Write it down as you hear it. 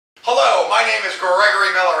Hello, my name is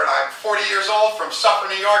Gregory Miller and I'm 40 years old from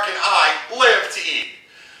Suffolk, New York, and I live to eat.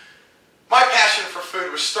 My passion for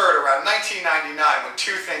food was stirred around 1999 when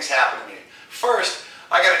two things happened to me. First,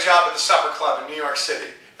 I got a job at the Supper Club in New York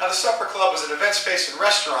City. Now the Supper Club was an event space and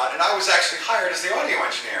restaurant and I was actually hired as the audio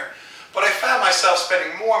engineer. But I found myself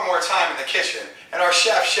spending more and more time in the kitchen, and our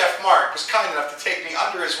chef, Chef Mark, was kind enough to take me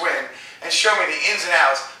under his wing and show me the ins and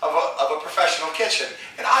outs of a professional kitchen,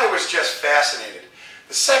 and I was just fascinated.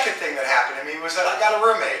 The second thing that happened to me was that I got a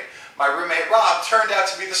roommate. My roommate Rob turned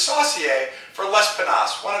out to be the saucier for Les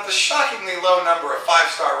Panas, one of the shockingly low number of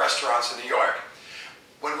five-star restaurants in New York.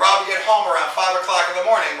 When Rob would get home around 5 o'clock in the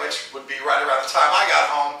morning, which would be right around the time I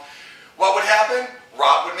got home, what would happen?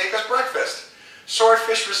 Rob would make us breakfast.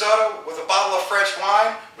 Swordfish risotto with a bottle of French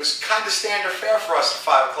wine was kind of standard fare for us at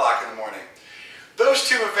 5 o'clock in the morning. Those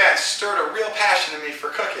two events stirred a real passion in me for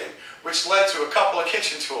cooking, which led to a couple of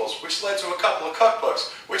kitchen tools, which led to a couple of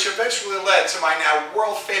cookbooks, which eventually led to my now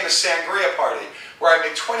world-famous sangria party, where I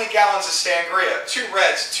made 20 gallons of sangria, 2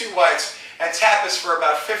 reds, 2 whites, and tapas for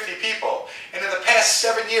about 50 people. And in the past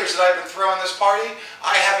 7 years that I've been throwing this party,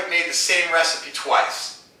 I haven't made the same recipe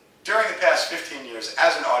twice. During the past 15 years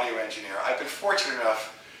as an audio engineer, I've been fortunate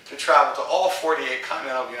enough to travel to all 48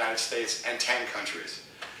 continental United States and 10 countries.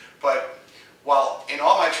 But while in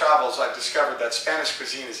all my travels I've discovered that Spanish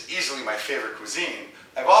cuisine is easily my favorite cuisine,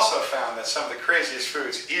 I've also found that some of the craziest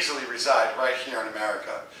foods easily reside right here in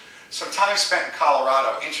America. Some time spent in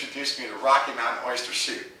Colorado introduced me to Rocky Mountain oyster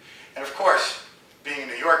soup. And of course, being a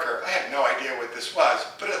New Yorker, I had no idea what this was,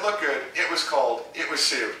 but it looked good, it was cold, it was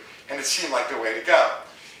soup, and it seemed like the way to go.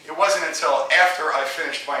 It wasn't until after I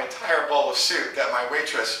finished my entire bowl of soup that my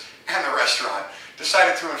waitress and the restaurant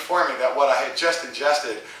decided to inform me that what I had just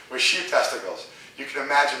ingested was sheep testicles. You can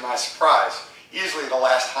imagine my surprise, easily the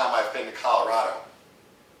last time I've been to Colorado.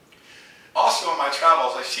 Also in my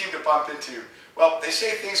travels, I seem to bump into, well, they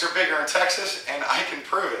say things are bigger in Texas, and I can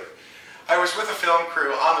prove it. I was with a film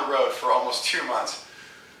crew on the road for almost 2 months.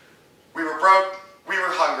 We were broke, we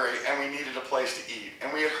were hungry, and we needed a place to eat.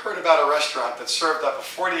 And we had heard about a restaurant that served up a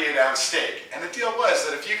 48-ounce steak. And the deal was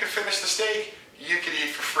that if you could finish the steak, you could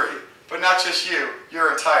eat for free. But not just you,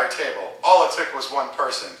 your entire table. All it took was one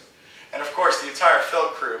person. And of course, the entire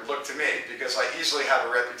film crew looked to me because I easily have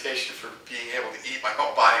a reputation for being able to eat my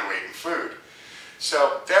own body weight in food.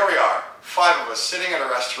 So there we are, 5 of us sitting at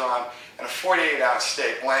a restaurant, and a 48-ounce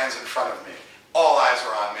steak lands in front of me. All eyes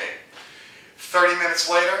are on me. 30 minutes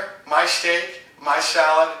later, my steak, my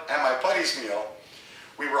salad, and my buddy's meal,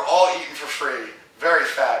 we were all eaten for free, very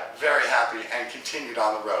fat, very happy, and continued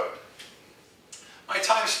on the road. My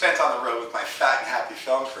time spent on the road with my fat and happy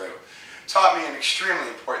film crew taught me an extremely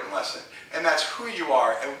important lesson, and that's who you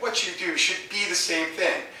are and what you do should be the same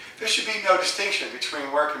thing. There should be no distinction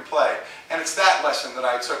between work and play, and it's that lesson that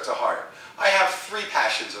I took to heart. I have 3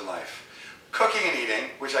 passions in life: cooking and eating,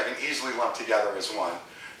 which I can easily lump together as one,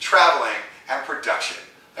 traveling, and production.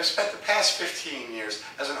 I've spent the past 15 years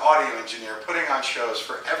as an audio engineer putting on shows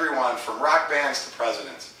for everyone from rock bands to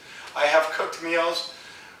presidents. I have cooked meals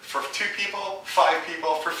for 2 people, 5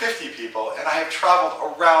 people, for 50 people, and I have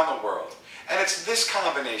traveled around the world. And it's this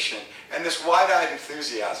combination and this wide-eyed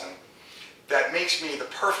enthusiasm that makes me the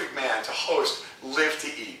perfect man to host Live to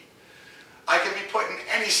Eat. I can be put in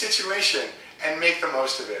any situation and make the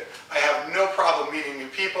most of it. I have no problem meeting new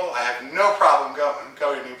people, I have no problem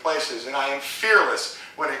going to new places, and I am fearless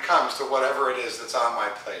when it comes to whatever it is that's on my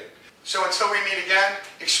plate. So until we meet again,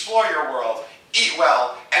 explore your world, eat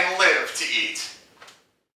well, and live to eat.